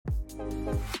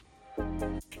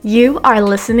You are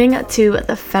listening to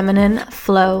the Feminine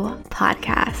Flow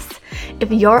podcast.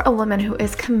 If you're a woman who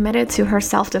is committed to her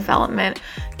self-development,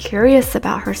 curious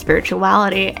about her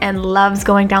spirituality, and loves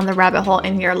going down the rabbit hole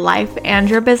in your life and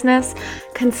your business,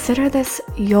 consider this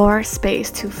your space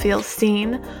to feel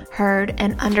seen, heard,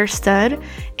 and understood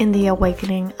in the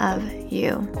awakening of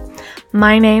you.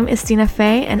 My name is Tina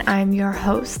Fey, and I'm your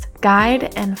host,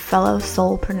 guide, and fellow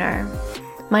soulpreneur.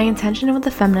 My intention with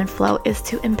the Feminine Flow is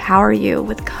to empower you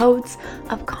with codes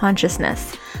of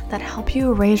consciousness that help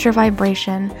you raise your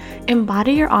vibration,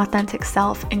 embody your authentic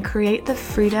self, and create the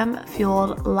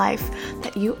freedom-fueled life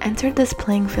that you entered this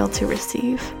playing field to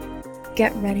receive.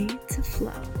 Get ready to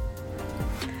flow.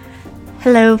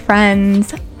 Hello,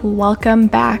 friends. Welcome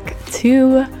back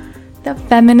to the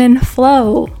Feminine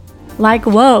Flow. Like,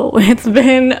 whoa, it's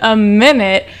been a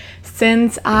minute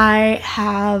since I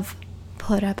have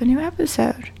put up a new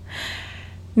episode.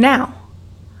 Now,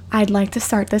 I'd like to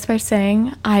start this by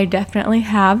saying I definitely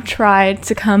have tried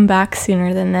to come back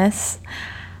sooner than this.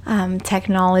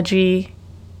 Technology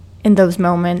in those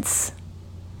moments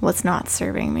was not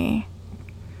serving me.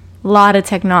 A lot of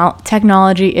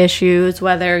technology issues,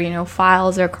 whether,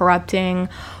 files are corrupting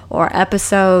or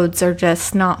episodes are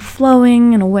just not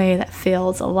flowing in a way that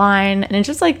feels aligned. And it's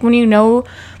just like when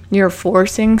you're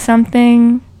forcing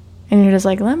something, and you're just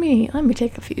like, let me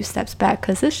take a few steps back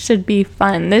because this should be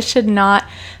fun. This should not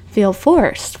feel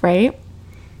forced, right?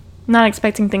 I'm not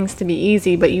expecting things to be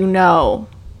easy, but you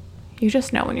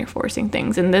just know when you're forcing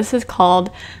things. And this is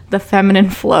called the feminine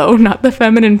flow, not the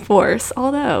feminine force,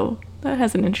 although that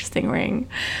has an interesting ring.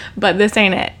 But this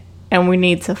ain't it, and we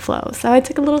need to flow. So I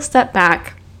took a little step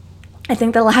back. I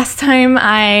think the last time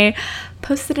I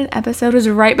posted an episode was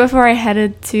right before I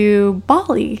headed to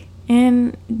Bali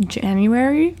in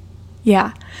January.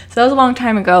 Yeah, so that was a long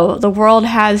time ago. The world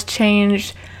has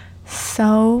changed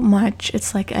so much.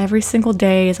 It's like every single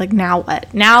day is like, now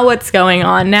what? Now what's going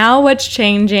on? Now what's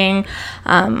changing?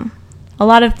 A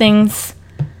lot of things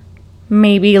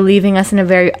maybe leaving us in a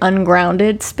very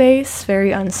ungrounded space,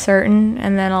 very uncertain,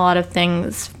 and then a lot of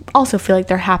things also feel like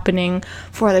they're happening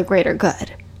for the greater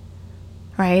good,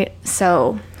 right?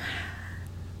 So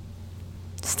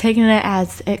just taking it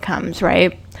as it comes,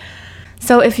 right?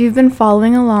 So if you've been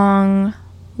following along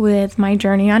with my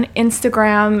journey on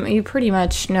Instagram, you pretty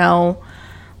much know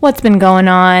what's been going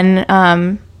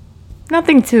on.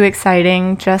 Nothing too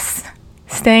exciting, just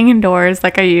staying indoors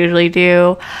like I usually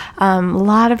do. A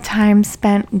lot of time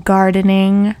spent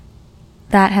gardening.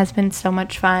 That has been so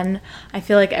much fun. I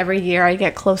feel like every year I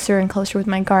get closer and closer with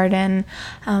my garden.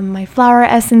 My flower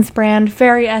essence brand,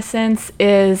 Fairy Essence,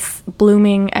 is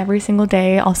blooming every single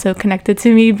day. Also connected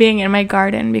to me being in my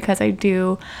garden because I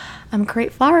do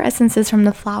create flower essences from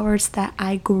the flowers that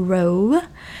I grow.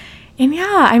 And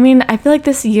yeah, I feel like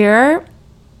this year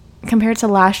compared to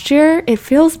last year, it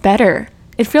feels better.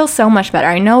 It feels so much better.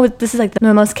 I know this is like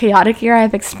the most chaotic year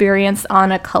I've experienced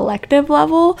on a collective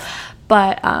level.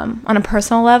 But on a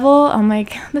personal level, I'm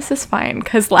like, this is fine.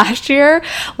 Because last year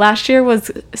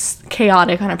was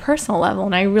chaotic on a personal level.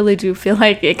 And I really do feel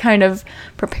like it kind of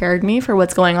prepared me for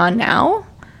what's going on now.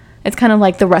 It's kind of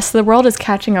like the rest of the world is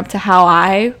catching up to how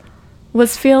I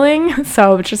was feeling.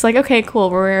 So it's just like, okay, cool.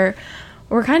 We're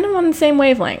kind of on the same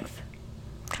wavelength.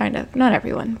 Kind of. Not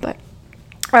everyone, but.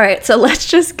 All right, so let's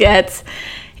just get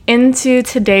into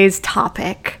today's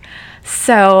topic.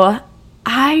 So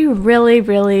I really,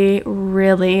 really,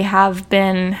 really have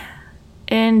been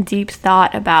in deep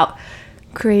thought about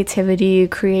creativity,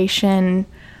 creation,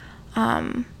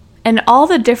 and all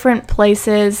the different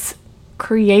places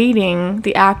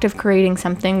the act of creating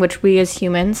something, which we as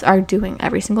humans are doing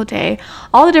every single day,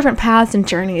 all the different paths and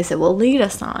journeys it will lead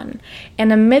us on.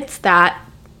 And amidst that,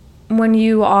 when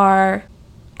you are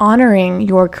honoring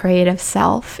your creative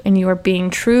self and you are being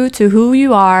true to who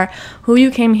you are, who you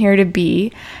came here to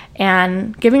be,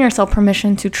 and giving yourself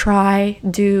permission to try,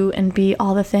 do, and be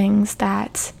all the things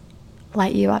that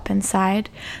light you up inside,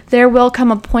 there will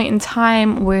come a point in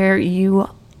time where you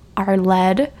are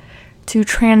led to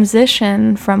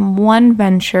transition from one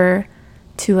venture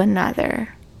to another,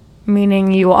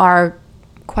 meaning you are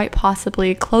quite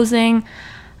possibly closing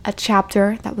a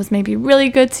chapter that was maybe really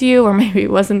good to you or maybe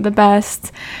it wasn't the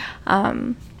best,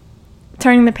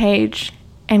 turning the page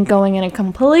and going in a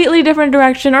completely different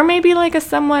direction, or maybe like a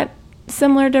somewhat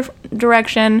similar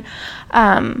direction.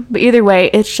 But either way,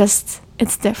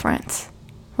 it's different,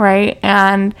 right?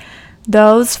 And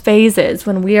those phases,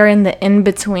 when we are in the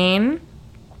in-between,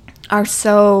 are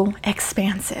so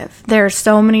expansive. There are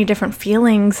so many different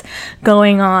feelings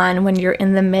going on when you're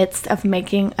in the midst of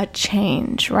making a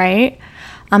change, right?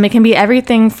 It can be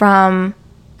everything from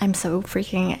I'm so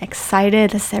freaking excited.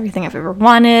 This is everything I've ever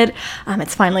wanted.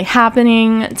 It's finally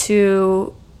happening,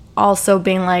 to also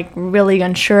being like really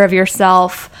unsure of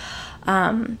yourself,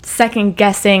 second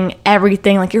guessing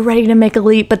everything, like you're ready to make a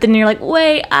leap, but then you're like,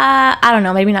 wait, I don't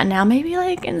know, maybe not now, maybe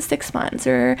like in 6 months,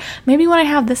 or maybe when I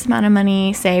have this amount of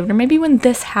money saved, or maybe when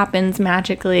this happens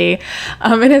magically.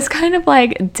 And it's kind of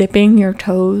like dipping your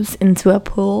toes into a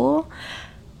pool,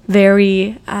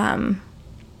 very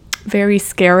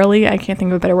scarily, I can't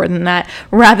think of a better word than that,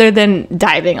 rather than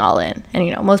diving all in. And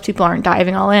you know, most people aren't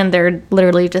diving all in, they're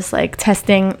literally just like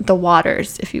testing the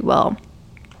waters, if you will.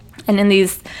 And in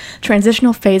these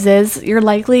transitional phases, you're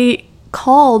likely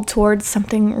called towards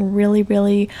something really,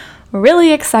 really,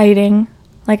 really exciting.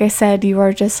 Like I said, you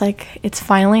are just like, it's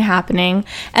finally happening.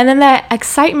 And then that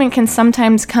excitement can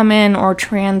sometimes come in or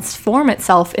transform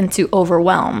itself into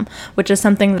overwhelm, which is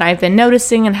something that I've been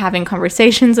noticing and having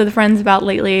conversations with friends about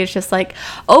lately. It's just like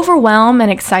overwhelm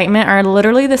and excitement are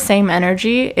literally the same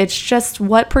energy. It's just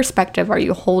what perspective are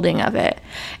you holding of it?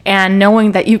 And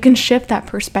knowing that you can shift that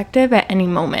perspective at any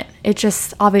moment. It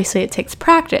just, obviously it takes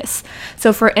practice.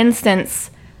 So for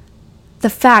instance, the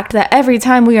fact that every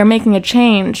time we are making a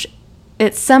change,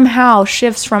 it somehow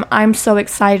shifts from I'm so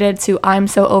excited to I'm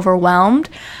so overwhelmed.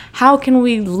 How can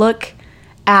we look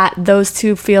at those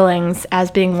two feelings as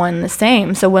being one and the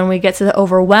same? So when we get to the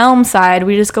overwhelmed side,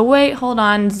 we just go, wait, hold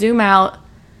on, zoom out.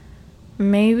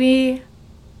 Maybe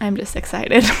I'm just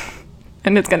excited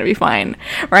and it's going to be fine,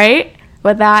 right?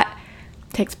 But that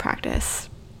takes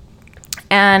practice.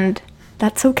 And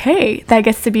that's okay. That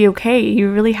gets to be okay.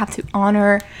 You really have to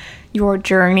honor your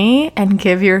journey and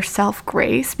give yourself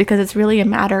grace, because it's really a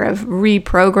matter of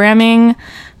reprogramming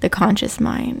the conscious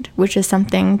mind, which is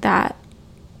something that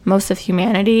most of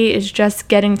humanity is just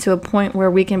getting to a point where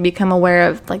we can become aware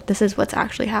of, like, this is what's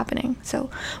actually happening. So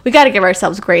we got to give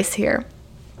ourselves grace here.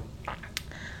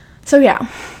 So yeah,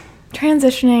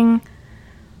 transitioning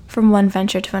from one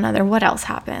venture to another, what else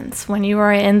happens when you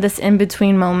are in this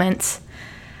in-between moment?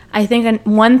 I think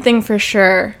one thing for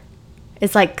sure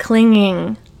is like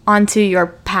clinging onto your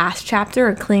past chapter,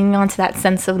 or clinging onto that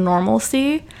sense of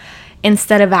normalcy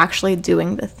instead of actually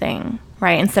doing the thing,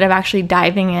 right? Instead of actually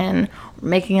diving in,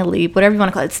 making a leap, whatever you want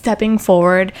to call it, stepping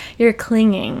forward, you're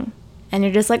clinging. And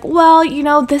you're just like, well, you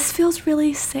know, this feels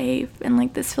really safe, and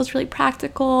like this feels really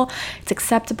practical. It's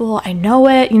acceptable. I know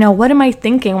it. You know, what am I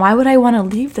thinking? Why would I want to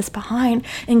leave this behind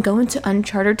and go into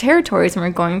uncharted territories when we're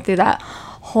going through that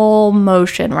whole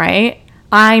motion, right?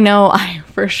 I know I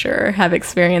for sure have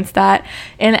experienced that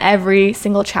in every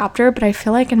single chapter, but I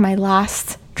feel like in my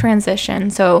last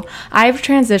transition, so I've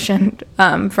transitioned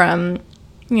from,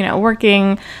 you know,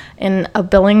 working in a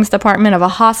billings department of a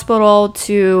hospital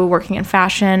to working in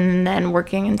fashion, and then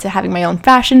working into having my own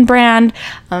fashion brand.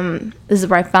 This is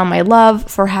where I found my love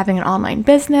for having an online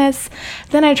business.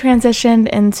 Then I transitioned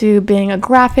into being a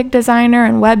graphic designer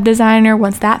and web designer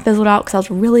once that fizzled out, because I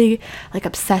was really like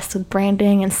obsessed with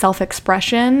branding and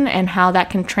self-expression and how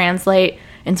that can translate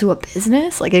into a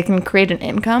business. Like it can create an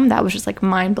income. That was just like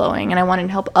mind-blowing, and I wanted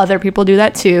to help other people do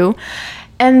that too.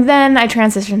 And then I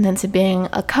transitioned into being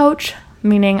a coach,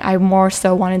 meaning I more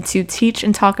so wanted to teach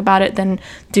and talk about it than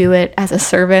do it as a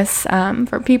service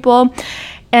for people.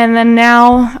 And then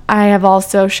now I have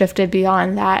also shifted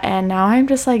beyond that, and now I'm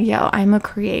just like, yo, I'm a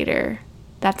creator.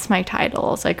 That's my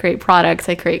title. So I create products,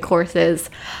 I create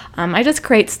courses, I just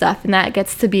create stuff, and that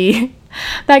gets to be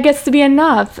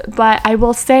enough. But I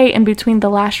will say, in between the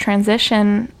last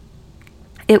transition,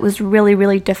 it was really,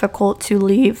 really difficult to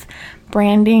leave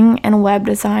branding and web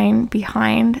design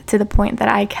behind, to the point that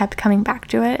I kept coming back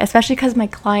to it, especially because my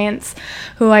clients,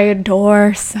 who I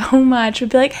adore so much, would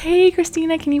be like, hey,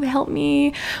 Christina, can you help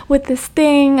me with this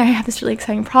thing? I have this really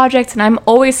exciting project, and I'm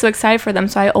always so excited for them.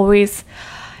 So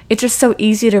it's just so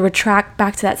easy to retract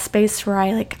back to that space where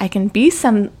I can be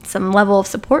some level of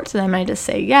support to them. I just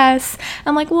say yes.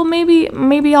 I'm like, well,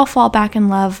 maybe I'll fall back in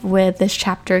love with this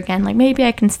chapter again. Like maybe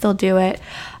I can still do it.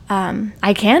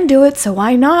 I can do it, so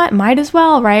why not? Might as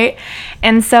well, right?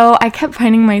 And so I kept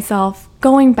finding myself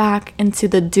going back into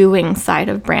the doing side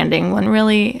of branding, when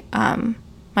really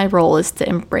my role is to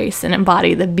embrace and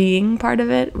embody the being part of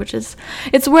it,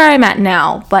 it's where I'm at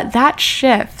now. But that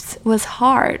shift was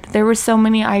hard. There were so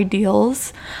many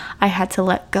ideals I had to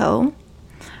let go.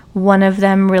 One of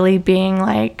them really being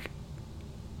like,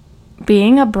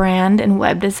 being a brand and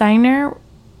web designer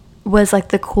was like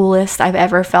the coolest I've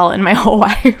ever felt in my whole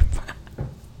life.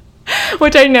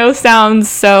 Which I know sounds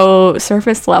so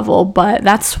surface level, but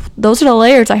those are the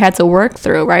layers I had to work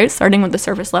through, right? Starting with the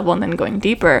surface level and then going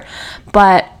deeper.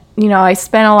 But, you know, I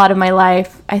spent a lot of my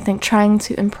life, I think, trying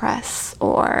to impress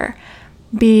or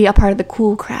be a part of the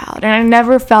cool crowd. And I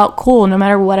never felt cool no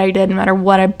matter what I did, no matter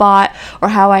what I bought or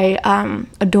how I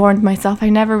adorned myself. I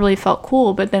never really felt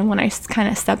cool. But then when I kind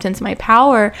of stepped into my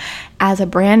power as a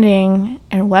branding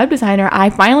and web designer, I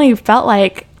finally felt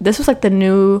like this was like the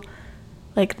new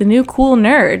cool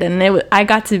nerd, and I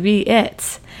got to be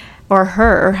it or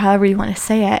her or however you want to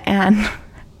say it. And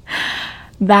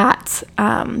that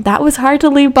was hard to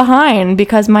leave behind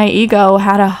because my ego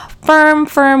had a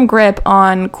firm grip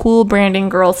on cool branding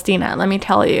girl Stina, let me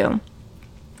tell you.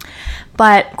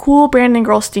 But cool branding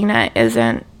girl Stina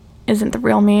isn't the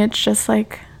real me. It's just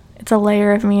like, it's a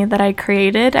layer of me that I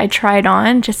created. I tried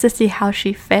on just to see how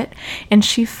she fit, and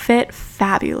she fit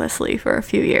fabulously for a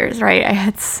few years, right? I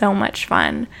had so much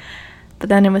fun. But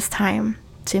then it was time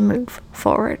to move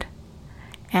forward.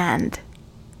 And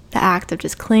the act of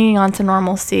just clinging on to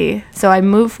normalcy. So I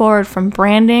moved forward from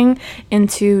branding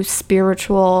into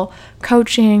spiritual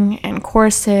coaching and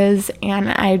courses, and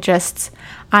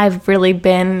I've really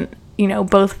been,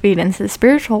 both feet into the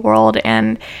spiritual world.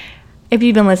 And if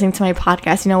you've been listening to my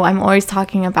podcast, I'm always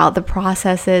talking about the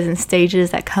processes and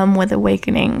stages that come with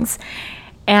awakenings.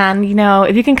 And,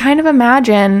 if you can kind of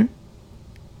imagine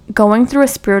going through a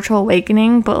spiritual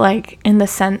awakening, but like in the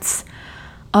sense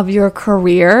of your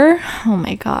career, oh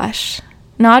my gosh,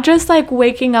 not just like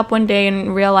waking up one day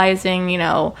and realizing,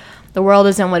 the world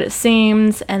isn't what it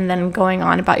seems and then going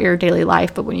on about your daily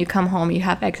life, but when you come home you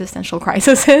have existential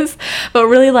crises, but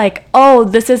really like, oh,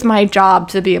 this is my job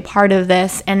to be a part of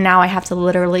this, and now I have to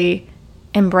literally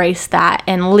embrace that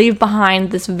and leave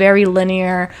behind this very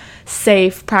linear,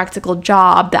 safe, practical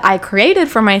job that I created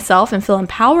for myself and feel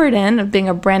empowered in, of being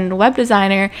a brand and web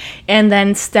designer, and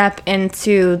then step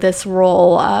into this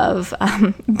role of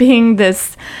being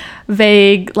this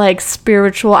vague, like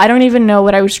spiritual, I don't even know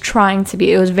what I was trying to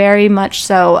be. It was very much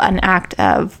so an act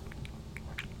of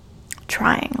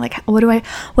trying, like, what do I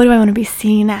want to be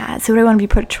seen as? Who do I want to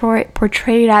be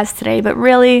portrayed as today? But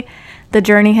really, the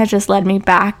journey has just led me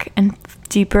back and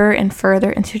deeper and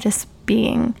further into just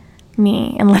being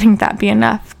me and letting that be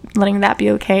enough, letting that be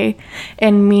okay.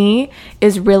 And me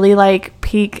is really like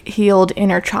peak healed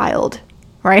inner child,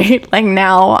 right? Like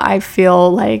now I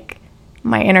feel like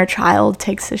my inner child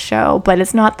takes the show, but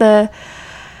it's not the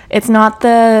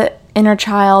inner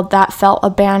child that felt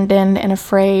abandoned and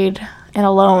afraid and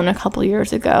alone a couple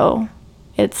years ago.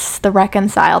 It's the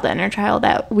reconciled inner child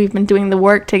that we've been doing the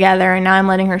work together, and now I'm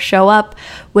letting her show up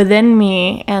within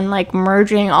me and like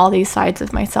merging all these sides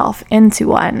of myself into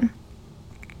one.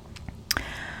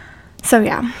 So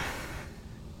yeah,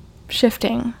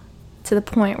 shifting to the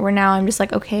point where now I'm just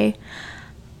like, okay,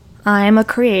 I'm a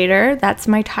creator. That's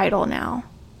my title now.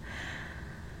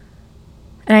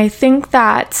 And I think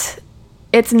that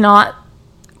it's not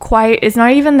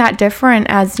even that different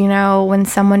as, when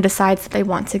someone decides that they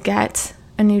want to get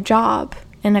a new job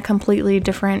in a completely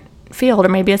different field or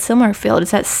maybe a similar field.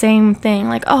 It's that same thing,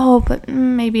 like, oh, but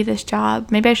maybe this job,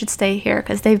 maybe I should stay here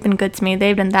because they've been good to me,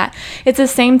 they've done that. It's the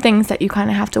same things that you kind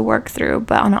of have to work through,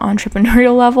 but on an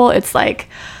entrepreneurial level, it's like,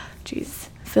 geez,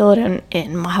 feel it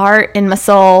in my heart, in my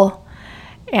soul,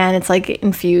 and it's like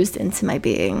infused into my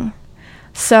being.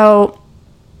 So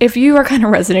if you are kind of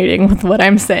resonating with what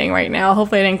I'm saying right now,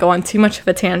 hopefully I didn't go on too much of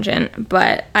a tangent,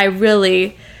 but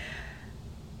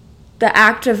the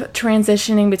act of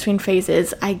transitioning between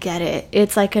phases, I get it.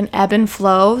 It's like an ebb and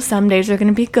flow. Some days are going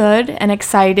to be good and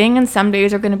exciting, and some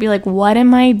days are going to be like, what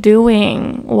am I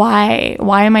doing? Why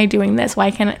am I doing this? Why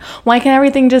can't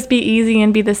everything just be easy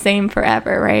and be the same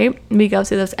forever, right? We go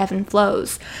through those ebb and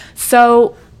flows.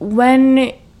 So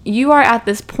when you are at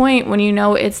this point, when you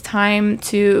know it's time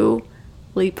to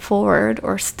leap forward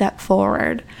or step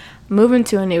forward, move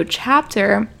into a new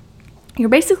chapter, you're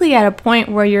basically at a point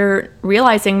where you're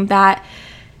realizing that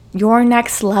your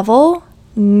next level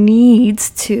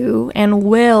needs to and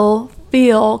will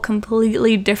feel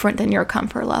completely different than your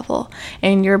comfort level.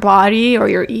 And your body or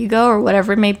your ego or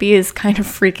whatever it may be is kind of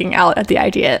freaking out at the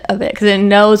idea of it because it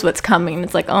knows what's coming.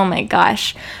 It's like, oh my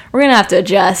gosh, we're going to have to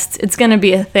adjust. It's going to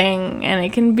be a thing, and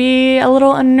it can be a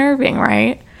little unnerving,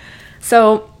 right?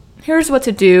 So here's what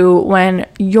to do when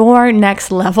your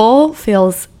next level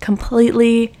feels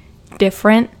completely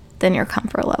different than your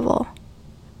comfort level.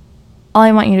 All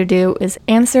I want you to do is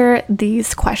answer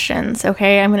these questions,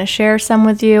 okay? I'm going to share some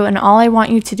with you, and all I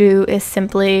want you to do is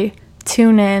simply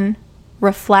tune in,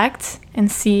 reflect,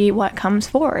 and see what comes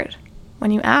forward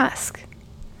when you ask.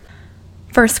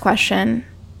 First question.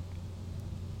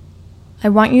 I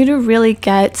want you to really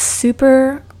get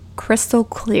super crystal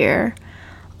clear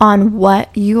on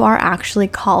what you are actually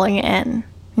calling in.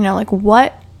 Like,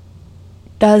 what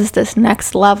does this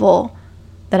next level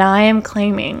that I am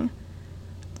claiming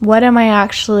What am I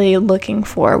actually looking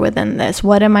for within this?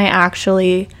 What am I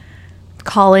actually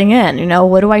calling in? You know,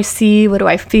 what do I see? What do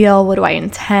I feel? What do I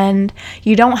intend?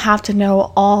 You don't have to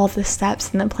know all the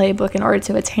steps in the playbook in order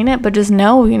to attain it, but just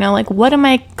know, you know, like, what am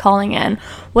I calling in?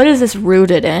 What is this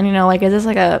rooted in? You know, like, is this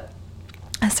like a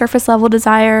surface level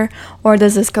desire, or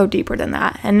does this go deeper than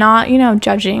that? And not, you know,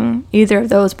 judging either of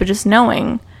those, but just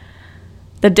knowing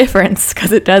the difference,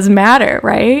 because it does matter,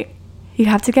 right? You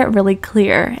have to get really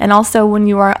clear. And also, when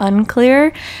you are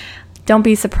unclear, don't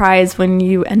be surprised when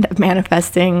you end up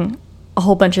manifesting a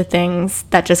whole bunch of things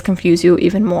that just confuse you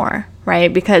even more,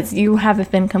 right? Because you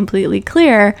haven't been completely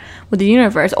clear with the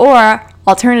universe, or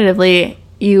alternatively,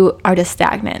 you are just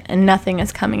stagnant and nothing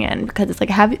is coming in, because it's like,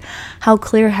 how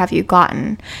clear have you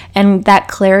gotten? And that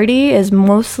clarity is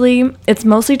mostly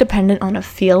dependent on a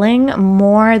feeling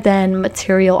more than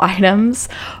material items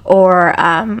or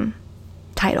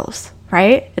titles,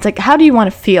 right? It's like, how do you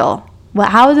want to feel? Well,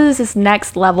 how is this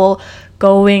next level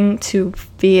going to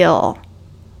feel?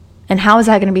 And how is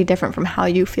that going to be different from how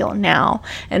you feel now?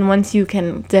 And once you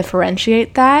can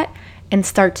differentiate that and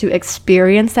start to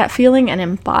experience that feeling and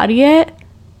embody it,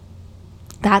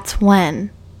 that's when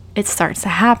it starts to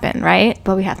happen, right?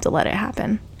 But we have to let it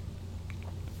happen.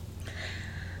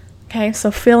 Okay, so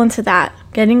feel into that.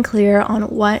 Getting clear on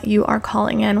what you are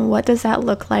calling in. What does that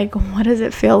look like? What does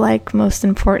it feel like, most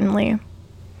importantly?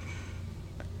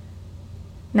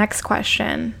 Next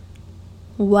question.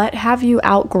 What have you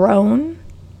outgrown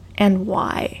and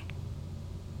why?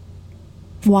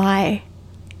 Why?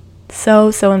 So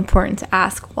important to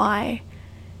ask why.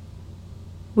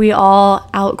 We all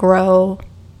outgrow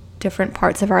different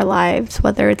parts of our lives,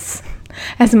 whether it's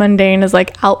as mundane as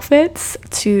like outfits,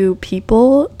 to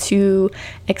people, to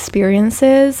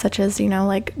experiences such as, you know,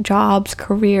 like jobs,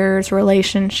 careers,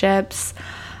 relationships,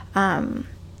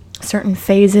 certain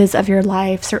phases of your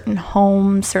life, certain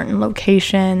homes, certain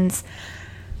locations,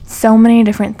 so many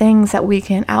different things that we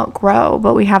can outgrow.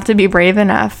 But we have to be brave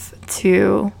enough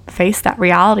to face that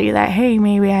reality that, hey,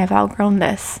 maybe I've outgrown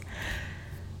this.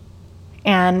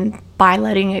 And by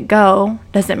letting it go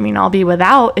doesn't mean I'll be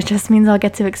without. It just means I'll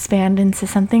get to expand into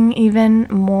something even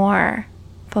more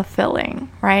fulfilling,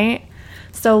 right?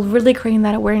 So really creating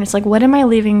that awareness, like, what am I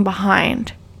leaving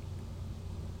behind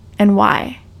and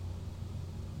why?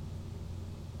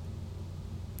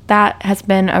 That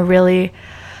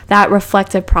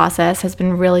reflective process has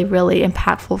been really, really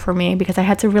impactful for me, because I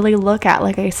had to really look at,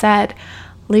 like I said,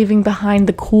 leaving behind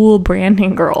the cool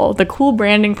branding girl, the cool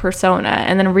branding persona,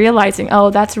 and then realizing, oh,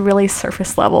 that's really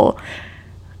surface level.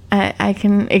 It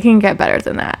can get better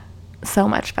than that. So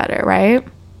much better, right?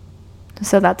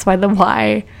 So that's why the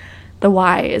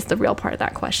why is the real part of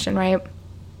that question, right?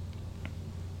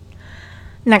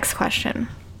 Next question.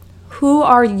 Who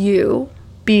are you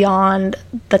beyond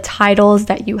the titles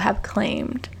that you have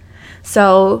claimed?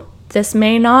 So this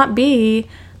may not be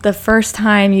the first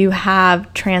time you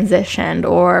have transitioned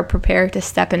or prepared to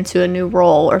step into a new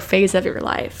role or phase of your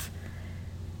life.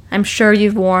 I'm sure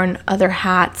you've worn other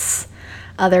hats,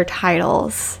 other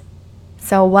titles.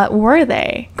 So what were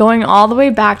they? Going all the way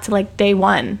back to like day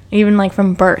one, even like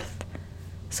from birth.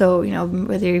 So, you know,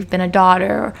 whether you've been a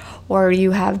daughter or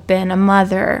you have been a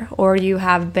mother or you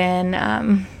have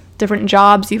been different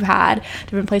jobs you've had,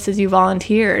 different places you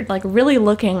volunteered, like really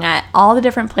looking at all the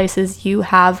different places you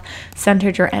have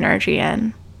centered your energy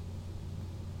in.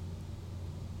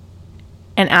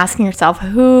 And asking yourself,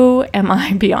 who am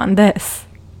I beyond this?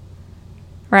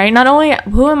 Right? Not only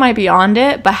who am I beyond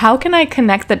it, but how can I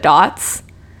connect the dots?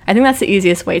 I think that's the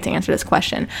easiest way to answer this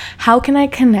question. How can I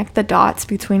connect the dots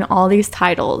between all these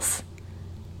titles?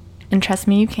 And trust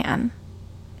me, you can.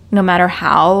 No matter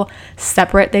how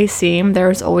separate they seem,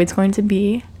 there's always going to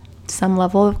be some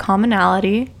level of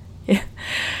commonality.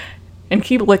 And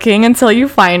keep looking until you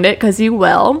find it, because you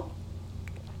will.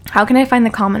 How can I find the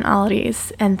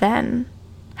commonalities? And then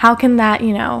how can that,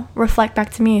 you know, reflect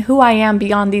back to me who I am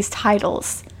beyond these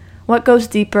titles? What goes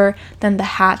deeper than the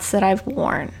hats that I've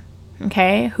worn?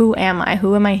 Okay, who am I?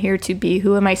 Who am I here to be?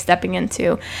 Who am I stepping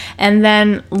into? And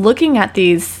then looking at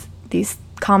these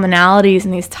commonalities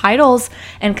and these titles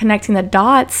and connecting the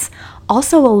dots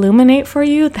also illuminate for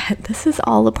you that this is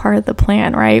all a part of the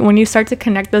plan, right? When you start to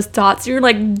connect those dots, you're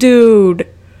like, dude,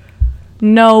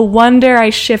 no wonder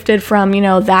I shifted from, you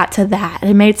know, that to that.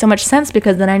 It made so much sense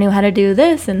because then I knew how to do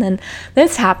this and then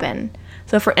this happened.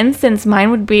 So for instance, mine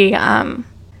would be,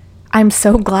 I'm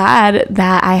so glad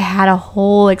that I had a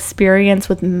whole experience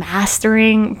with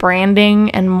mastering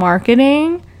branding and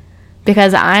marketing,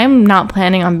 because I'm not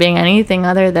planning on being anything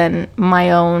other than my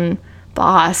own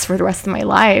boss for the rest of my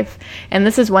life. And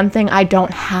this is one thing I don't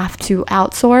have to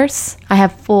outsource. I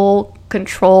have full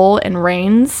control and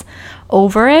reins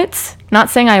over it.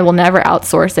 Not saying I will never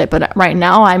outsource it, but right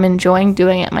now I'm enjoying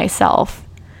doing it myself.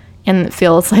 And it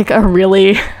feels like a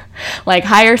really, like,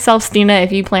 higher self, Stina,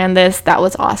 if you planned this, that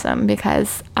was awesome,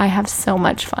 because I have so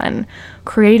much fun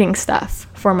creating stuff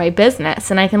for my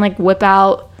business. And I can like whip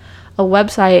out a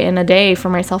website in a day for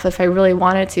myself if I really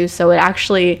wanted to. So it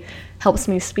actually helps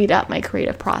me speed up my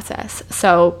creative process.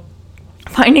 So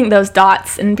finding those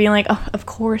dots and being like, oh, of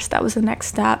course that was the next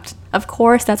step. Of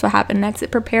course that's what happened next.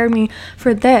 It prepared me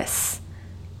for this,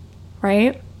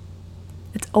 right?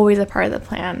 It's always a part of the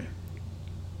plan.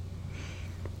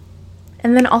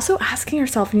 And then also asking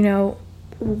yourself, you know,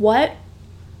 what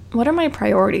are my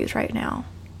priorities right now?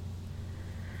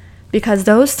 Because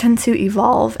those tend to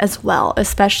evolve as well,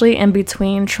 especially in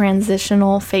between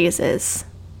transitional phases.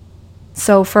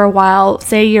 So for a while,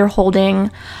 say you're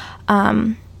holding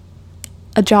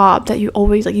a job that you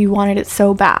always, like, you wanted it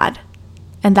so bad,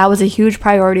 and that was a huge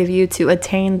priority of you to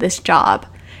attain this job.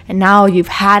 And now you've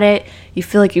had it, you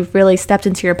feel like you've really stepped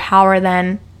into your power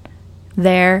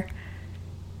there.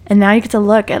 And now you get to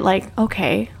look at like,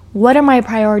 okay, what are my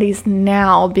priorities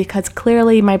now? Because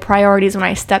clearly my priorities when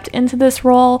I stepped into this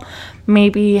role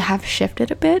maybe have shifted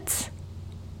a bit.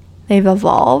 They've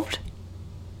evolved.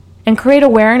 And create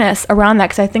awareness around that,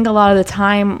 because I think a lot of the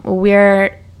time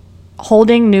we're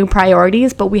holding new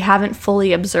priorities, but we haven't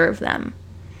fully observed them.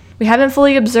 We haven't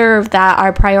fully observed that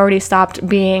our priority stopped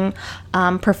being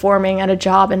performing at a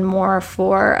job and more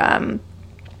for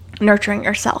nurturing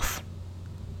yourself.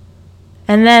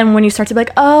 And then when you start to be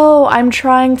like, oh, I'm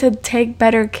trying to take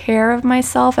better care of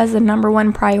myself as the number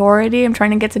one priority. I'm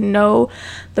trying to get to know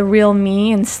the real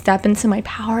me and step into my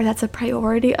power. That's a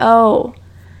priority. Oh.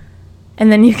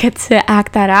 And then you get to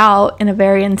act that out in a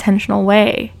very intentional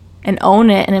way and own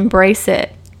it and embrace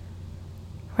it.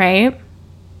 Right?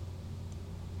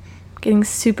 Getting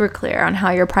super clear on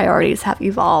how your priorities have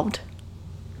evolved.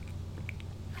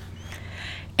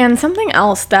 And something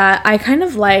else that I kind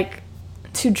of like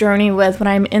to journey with when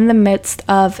I'm in the midst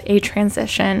of a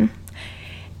transition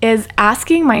is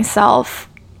asking myself,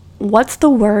 what's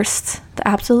the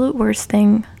absolute worst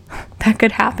thing that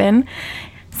could happen?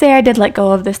 Say I did let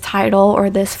go of this title or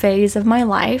this phase of my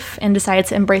life and decided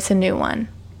to embrace a new one.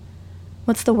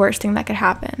 What's the worst thing that could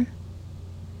happen?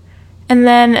 And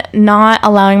then not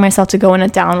allowing myself to go in a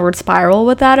downward spiral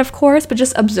with that, of course, but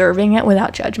just observing it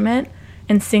without judgment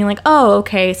and seeing like, oh,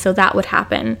 okay, so that would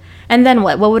happen. And then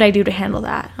what? What would I do to handle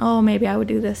that? Oh, maybe I would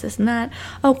do this, and that.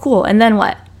 Oh, cool. And then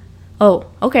what? Oh,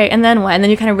 okay. And then what? And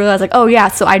then you kind of realize like, oh yeah,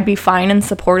 so I'd be fine and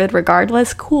supported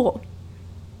regardless. Cool.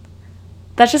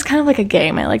 That's just kind of like a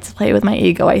game I like to play with my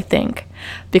ego, I think.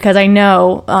 Because I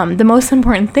know the most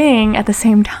important thing at the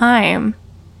same time,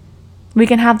 we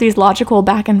can have these logical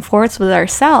back and forths with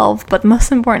ourselves, but the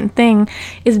most important thing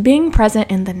is being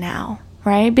present in the now,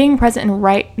 right? Being present in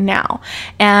right now.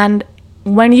 And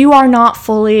when you are not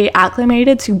fully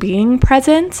acclimated to being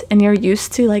present and you're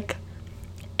used to like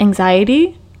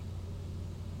anxiety,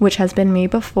 which has been me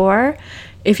before,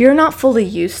 if you're not fully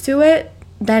used to it,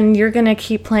 then you're going to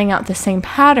keep playing out the same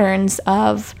patterns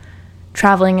of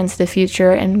traveling into the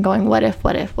future and going, what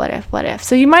if?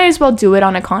 So you might as well do it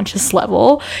on a conscious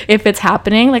level if it's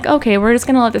happening. Like, okay, we're just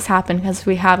going to let this happen because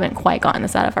we haven't quite gotten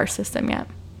this out of our system yet.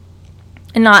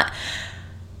 And not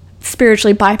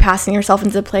spiritually bypassing yourself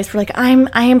into a place where like, I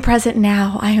am present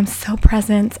now. I am so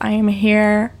present. I am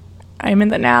here. I am in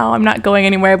the now. I'm not going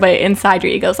anywhere, but inside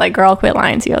your ego's like, girl, quit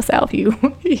lying to yourself.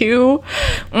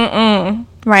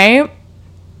 Right?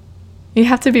 You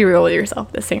have to be real with yourself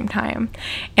at the same time.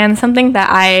 And something that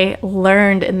I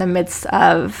learned in the midst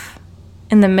of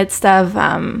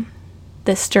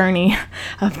this journey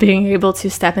of being able to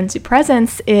step into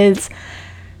presence is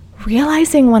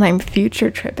realizing when I'm future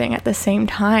tripping at the same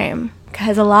time.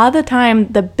 Because a lot of the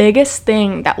time, the biggest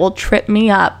thing that will trip me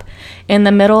up in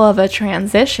the middle of a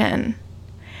transition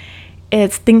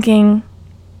is thinking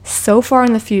so far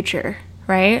in the future,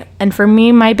 right? And for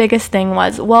me, my biggest thing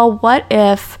was, well, what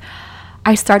if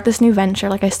I start this new venture,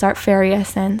 like I start Fairy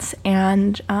Essence,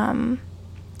 and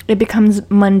it becomes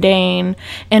mundane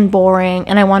and boring,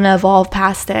 and I want to evolve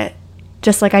past it,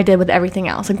 just like I did with everything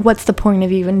else. Like, what's the point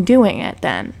of even doing it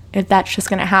then, if that's just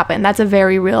going to happen? That's a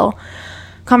very real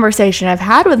conversation I've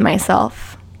had with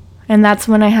myself. And that's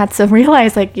when I had to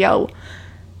realize, like, yo,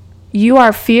 you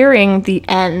are fearing the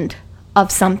end of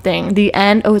something. The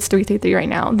end, it's 3:33 right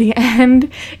now. The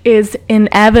end is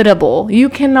inevitable. You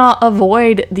cannot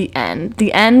avoid the end.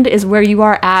 The end is where you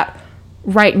are at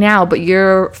right now, but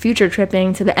you're future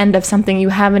tripping to the end of something you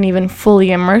haven't even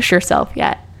fully immersed yourself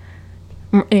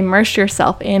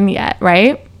in yet,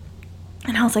 right?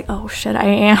 And I was like, oh shit, I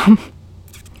am.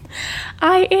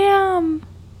 I am.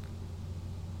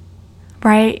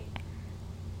 Right?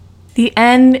 The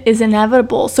end is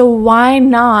inevitable. So why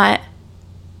not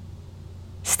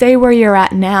stay where you're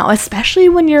at now, especially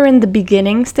when you're in the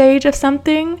beginning stage of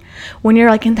something, when you're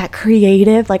like in that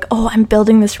creative, like, oh, I'm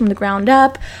building this from the ground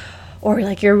up, or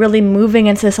like you're really moving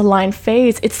into this aligned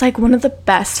phase. It's like one of the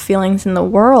best feelings in the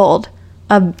world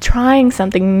of trying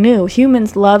something new.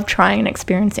 Humans love trying and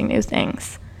experiencing new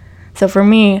things. So for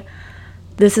me,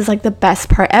 this is like the best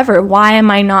part ever. Why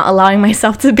am I not allowing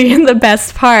myself to be in the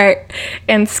best part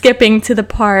and skipping to the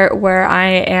part where I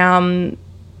am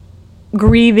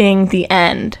grieving the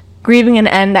end, grieving an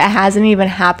end that hasn't even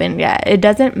happened yet? It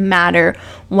doesn't matter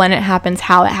when it happens,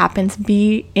 how it happens.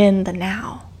 Be in the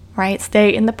now, right?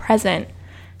 Stay in the present.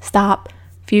 Stop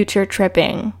future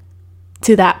tripping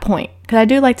to that point. Because I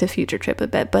do like to future trip a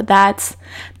bit, but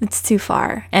it's too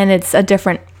far, and it's a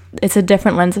different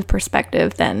lens of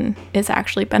perspective than is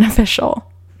actually beneficial.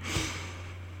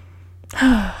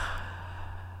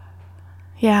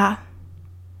 Yeah.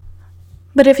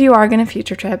 But if you are going to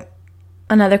future trip,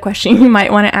 another question you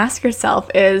might want to ask yourself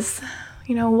is,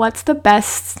 what's the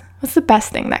best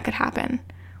thing that could happen?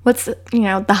 What's,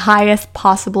 the highest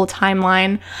possible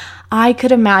timeline I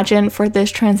could imagine for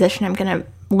this transition I'm going to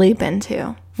leap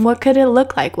into? What could it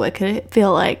look like? What could it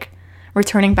feel like?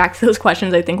 Returning back to those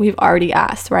questions I think we've already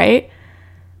asked, right?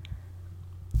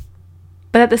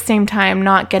 But at the same time,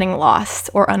 not getting lost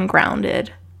or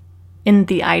ungrounded in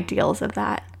the ideals of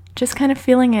that. Just kind of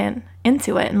feeling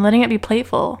into it and letting it be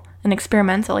playful and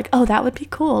experimental. Like, oh, that would be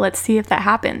cool. Let's see if that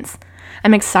happens.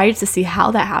 I'm excited to see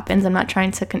how that happens. I'm not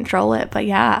trying to control it, but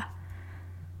yeah.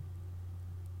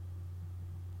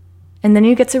 And then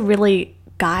you get to really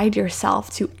guide yourself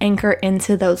to anchor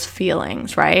into those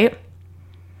feelings, right?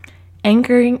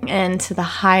 Anchoring into the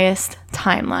highest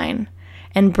timeline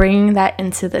and bringing that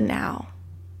into the now.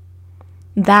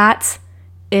 That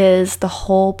is the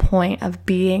whole point of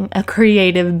being a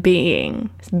creative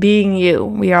being. Being you.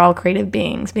 We are all creative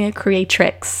beings. Being a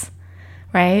creatrix,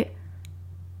 right?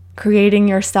 Creating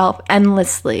yourself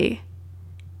endlessly.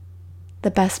 The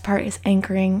best part is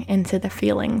anchoring into the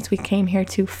feelings. We came here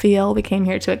to feel. We came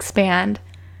here to expand.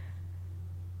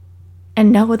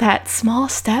 And know that small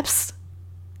steps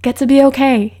get to be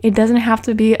okay. It doesn't have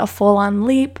to be a full-on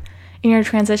leap in your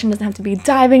transition. It doesn't have to be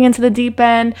diving into the deep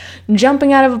end,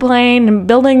 jumping out of a plane, and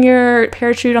building your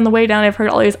parachute on the way down. I've heard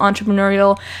all these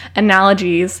entrepreneurial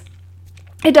analogies.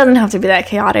 It doesn't have to be that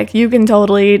chaotic. You can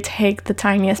totally take the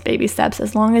tiniest baby steps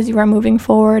as long as you are moving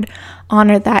forward.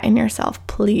 Honor that in yourself,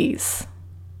 please.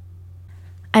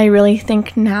 I really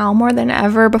think now more than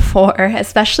ever before,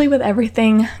 especially with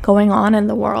everything going on in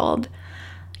the world,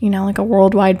 like a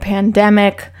worldwide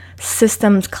pandemic,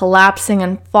 systems collapsing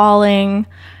and falling,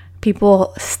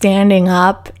 people standing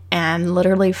up and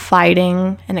literally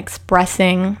fighting and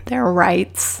expressing their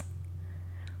rights.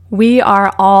 We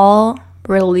are all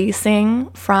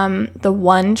releasing from the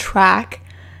one-track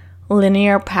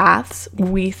linear paths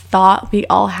we thought we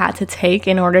all had to take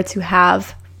in order to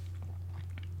have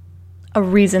a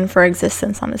reason for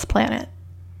existence on this planet.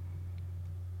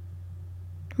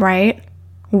 Right?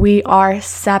 We are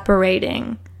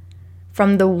separating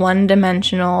from the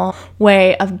one-dimensional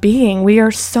way of being. We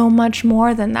are so much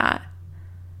more than that.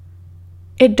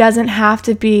 It doesn't have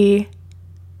to be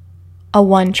a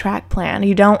one-track plan.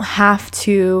 You don't have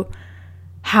to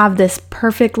have this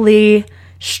perfectly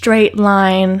straight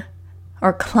line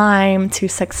or climb to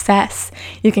success.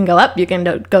 You can go up, you can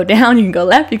go down, you can go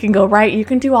left, you can go right, you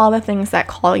can do all the things that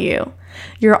call you.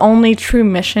 Your only true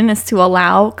mission is to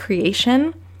allow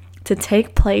creation to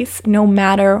take place no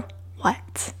matter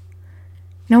what.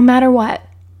 No matter what.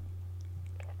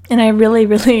 And I really,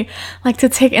 really like to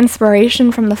take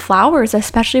inspiration from the flowers,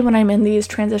 especially when I'm in these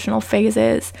transitional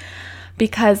phases.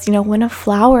 Because, when a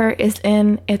flower is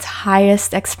in its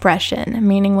highest expression,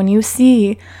 meaning when you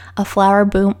see a flower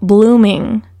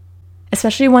blooming,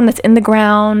 especially one that's in the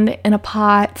ground, in a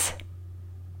pot,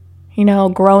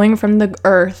 growing from the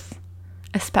earth,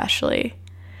 especially,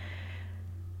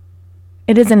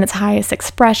 it is in its highest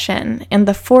expression, and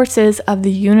the forces of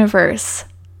the universe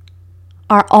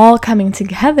are all coming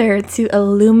together to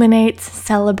illuminate,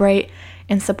 celebrate,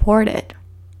 and support it.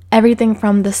 Everything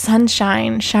from the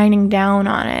sunshine shining down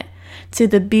on it, to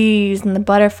the bees and the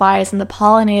butterflies and the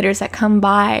pollinators that come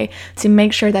by to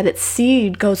make sure that its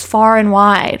seed goes far and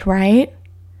wide, right?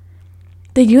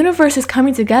 The universe is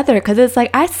coming together because it's like,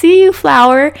 I see you,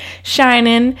 flower,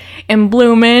 shining and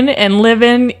blooming and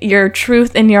living your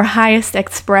truth in your highest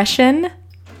expression.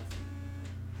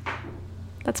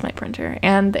 That's my printer.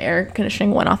 And the air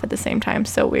conditioning went off at the same time.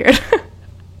 So weird.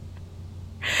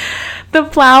 The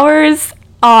flowers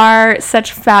are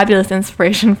such fabulous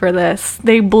inspiration for this.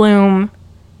 They bloom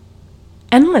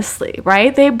endlessly,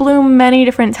 right? They bloom many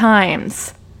different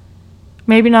times.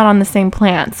 Maybe not on the same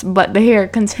plants, but they are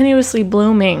continuously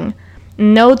blooming.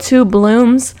 No two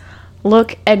blooms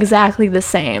look exactly the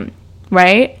same,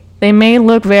 right? They may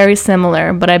look very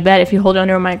similar, but I bet if you hold it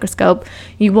under a microscope,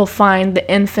 you will find the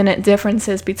infinite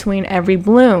differences between every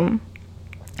bloom.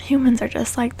 Humans are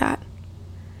just like that.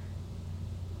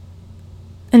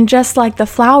 And just like the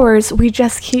flowers, we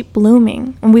just keep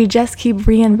blooming and we just keep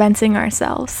reinventing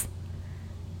ourselves.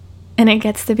 And it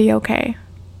gets to be okay.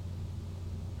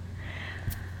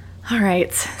 All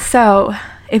right, so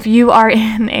if you are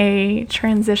in a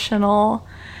transitional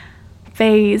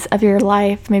phase of your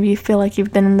life, maybe you feel like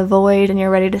you've been in the void and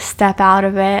you're ready to step out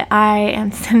of it, I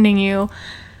am sending you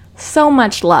so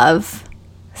much love.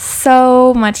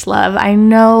 So much love. I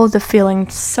know the feeling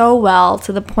so well,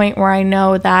 to the point where I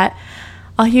know that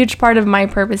a huge part of my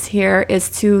purpose here is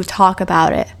to talk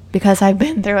about it, because I've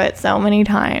been through it so many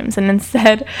times. And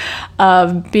instead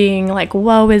of being like,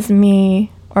 woe is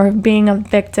me, or being a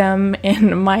victim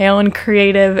in my own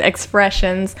creative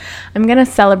expressions, I'm going to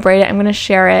celebrate it, I'm going to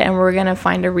share it, and we're going to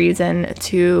find a reason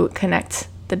to connect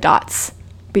the dots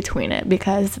between it,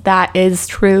 because that is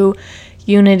true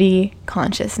unity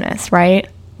consciousness, right?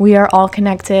 We are all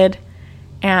connected,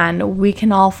 and we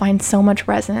can all find so much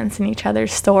resonance in each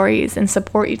other's stories and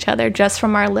support each other just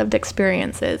from our lived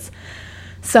experiences.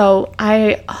 So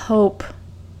I hope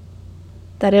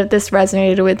that if this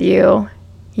resonated with you,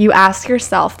 you ask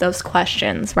yourself those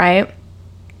questions, right?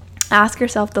 Ask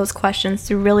yourself those questions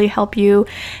to really help you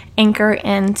anchor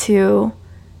into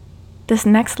this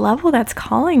next level that's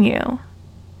calling you.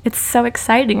 It's so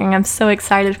exciting, and I'm so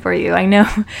excited for you. I know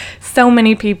so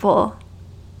many people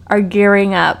are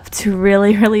gearing up to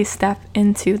really, really step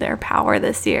into their power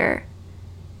this year.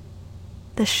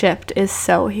 The shift is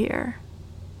so here.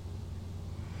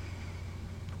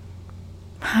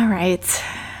 All right.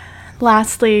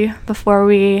 Lastly, before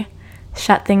we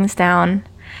shut things down,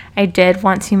 I did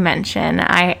want to mention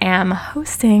I am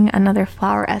hosting another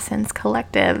Flower Essence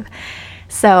collective.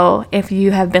 So if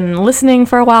you have been listening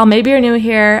for a while, maybe you're new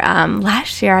here,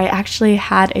 last year I actually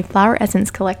had a Flower Essence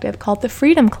collective called the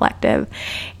Freedom Collective.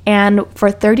 And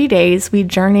for 30 days, we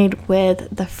journeyed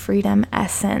with the Freedom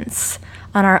Essence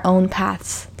on our own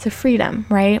paths to freedom,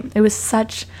 right? It was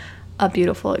such a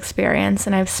beautiful experience.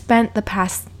 And I've spent the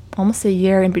past almost a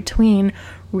year in between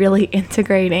really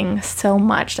integrating so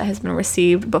much that has been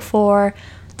received before,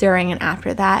 during, and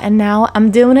after that. And now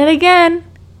I'm doing it again.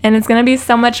 And it's going to be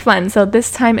so much fun. So this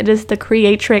time it is the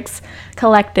Creatrix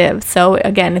Collective. So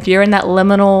again, if you're in that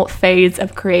liminal phase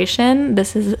of creation,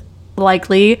 this is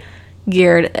likely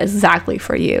geared exactly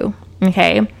for you.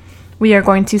 Okay. We are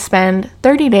going to spend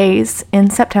 30 days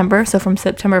in September. So from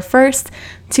September 1st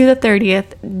to the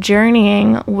 30th,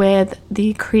 journeying with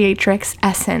the Creatrix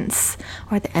Essence,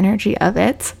 or the energy of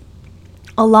it,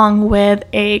 along with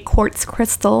a quartz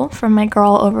crystal from my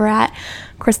girl over at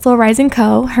Crystal Rising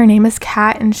Co. Her name is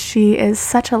Kat, and she is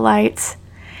such a light,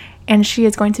 and she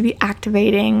is going to be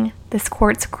activating this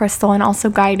quartz crystal and also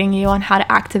guiding you on how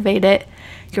to activate it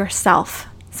yourself.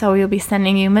 So we'll be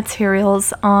sending you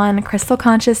materials on crystal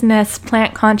consciousness,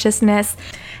 plant consciousness,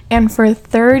 and for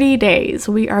 30 days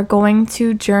we are going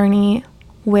to journey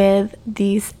with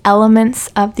these elements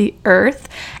of the earth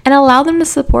and allow them to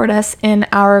support us in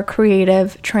our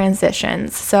creative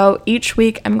transitions. So each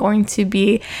week I'm going to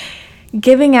be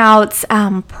giving out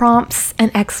prompts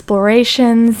and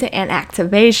explorations and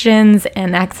activations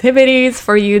and activities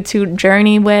for you to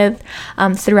journey with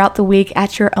throughout the week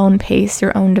at your own pace,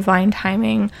 your own divine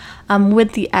timing,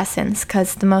 with the essence,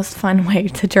 because the most fun way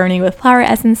to journey with flower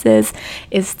essences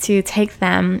is to take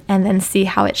them and then see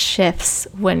how it shifts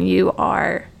when you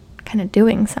are kind of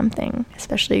doing something,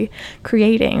 especially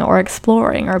creating or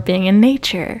exploring or being in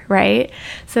nature, right?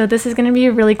 So this is going to be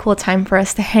a really cool time for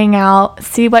us to hang out,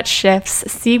 see what shifts,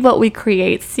 see what we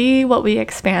create, see what we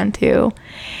expand to,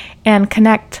 and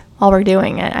connect while we're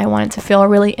doing it. I want it to feel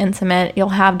really intimate. You'll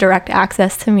have direct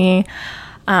access to me.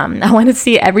 I want to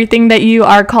see everything that you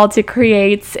are called to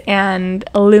create and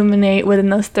illuminate within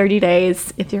those 30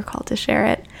 days if you're called to share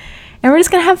it. And we're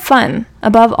just going to have fun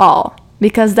above all,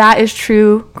 because that is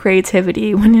true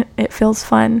creativity. When it feels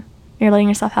fun, you're letting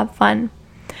yourself have fun.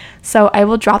 So I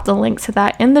will drop the link to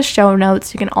that in the show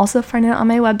notes. You can also find it on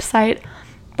my website,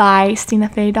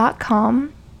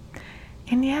 bystinafay.com.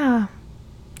 And yeah,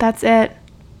 that's it.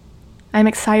 I'm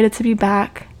excited to be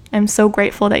back. I'm so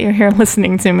grateful that you're here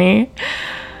listening to me.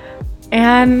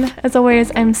 And as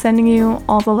always, I'm sending you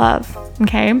all the love,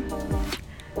 okay?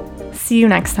 See you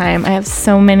next time. I have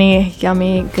so many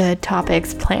yummy, good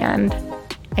topics planned.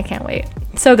 I can't wait.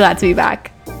 So glad to be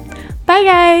back. Bye,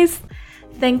 guys.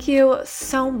 Thank you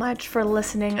so much for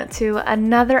listening to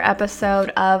another episode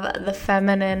of The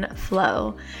Feminine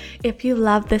Flow. If you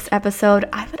loved this episode,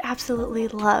 I would absolutely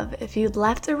love if you'd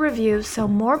left a review so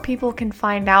more people can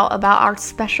find out about our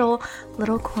special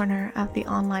little corner of the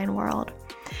online world.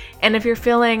 And if you're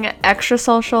feeling extra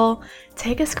social,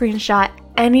 take a screenshot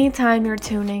anytime you're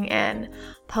tuning in.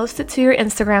 Post it to your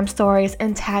Instagram stories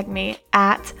and tag me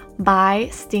at by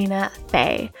Stina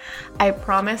Faye. I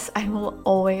promise I will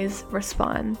always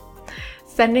respond.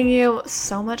 Sending you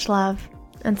so much love.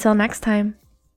 Until next time.